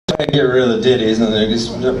Get rid of the ditties and then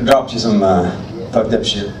just dropped you some fucked up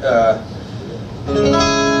shit.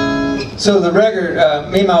 So the record,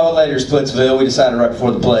 me and my old lady are Splitsville. We decided right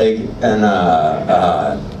before the plague and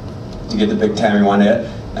to get the big Tammy Wynette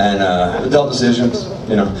and adult decisions,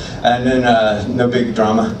 you know, and then no big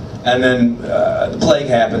drama. And then the plague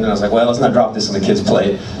happened, and I was like, well, let's not drop this on the kids'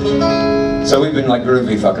 plate. So we've been like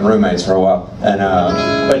groovy fucking roommates for a while. And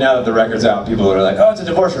but now that the record's out, people are like, oh, it's a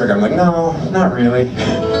divorce record. I'm like, no, not really.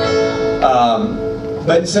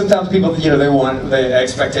 But sometimes people, you know, they want the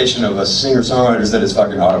expectation of a singer-songwriter is that it's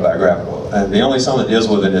fucking autobiographical. And the only song that deals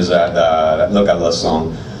with it is that Look I Love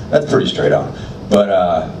song. That's pretty straight on.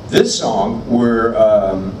 But this song, where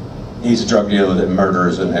he's a drug dealer that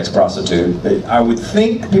murders an ex-prostitute. I would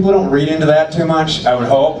think people don't read into that too much, I would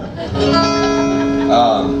hope.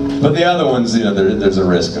 But the other ones, you know, there's a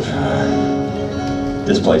risk of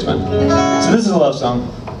displacement. So this is a love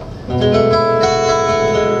song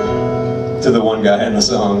to the one guy in the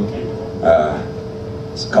song.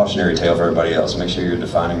 It's a cautionary tale for everybody else. Make sure you're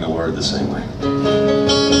defining the word the same way.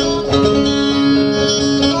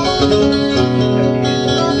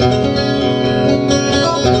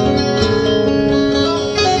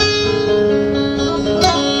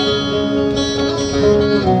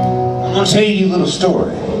 I'm gonna tell you a little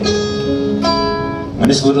story. When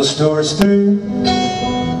this little story's through,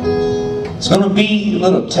 it's gonna be a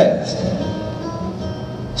little test.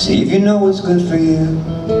 See if you know what's good for you.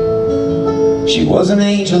 She was an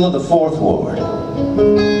angel of the 4th Ward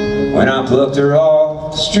when I plucked her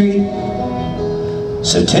off the street.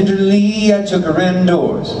 So tenderly I took her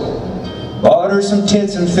indoors, bought her some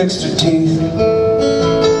tits and fixed her teeth.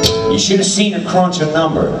 You should have seen her crunch a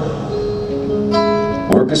number,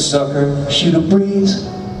 work a sucker, shoot a breeze.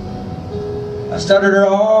 I started her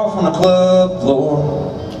off on the club floor,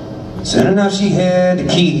 soon enough she had the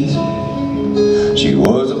keys. She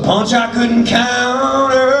was a punch I couldn't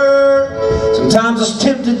counter. Sometimes I was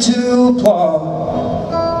tempted to applaud.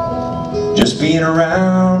 Just being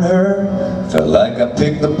around her felt like I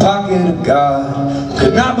picked the pocket of God.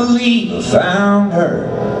 Could not believe I found her.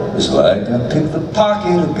 It's like I picked the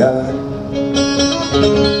pocket of God.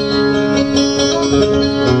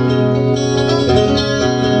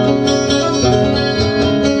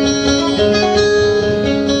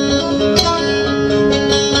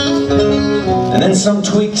 And then some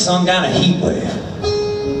tweak sung down a heat wave,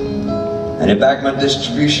 and it backed my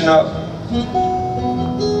distribution up.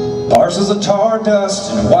 Parcels of tar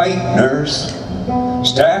dust and white nurse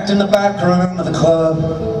stacked in the back room of the club.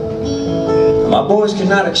 My boys could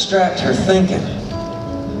not extract her thinking.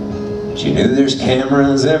 She knew there's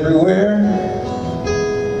cameras everywhere.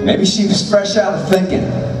 Maybe she was fresh out of thinking.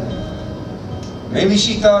 Maybe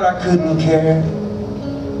she thought I couldn't care.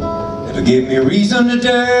 Never gave me a reason to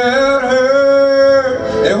doubt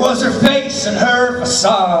her. There was her face and her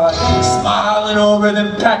facade, smiling over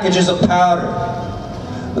them packages of powder,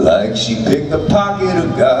 like she picked the pocket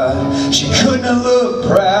of God. She couldn't have looked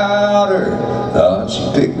prouder. Thought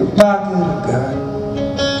she picked the pocket of God.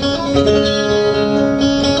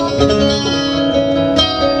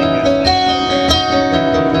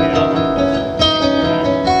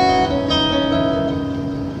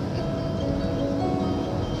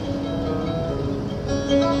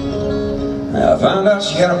 I found out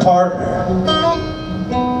she had a partner.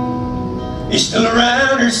 He's still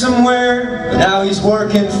around here somewhere, but now he's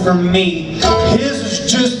working for me. His was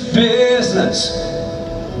just business.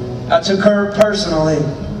 I took her personally.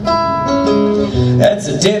 That's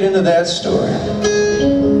the dead end of that story.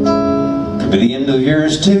 Could be the end of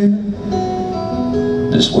yours too.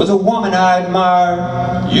 This was a woman I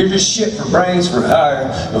admire. You're just shit for brains for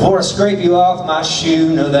hire. Before I scrape you off my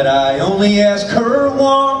shoe, know that I only ask her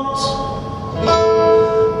once.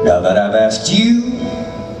 Now that I've asked you,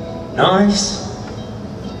 nice,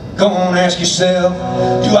 go on, ask yourself,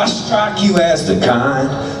 do I strike you as the kind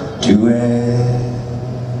to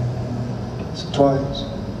ask twice?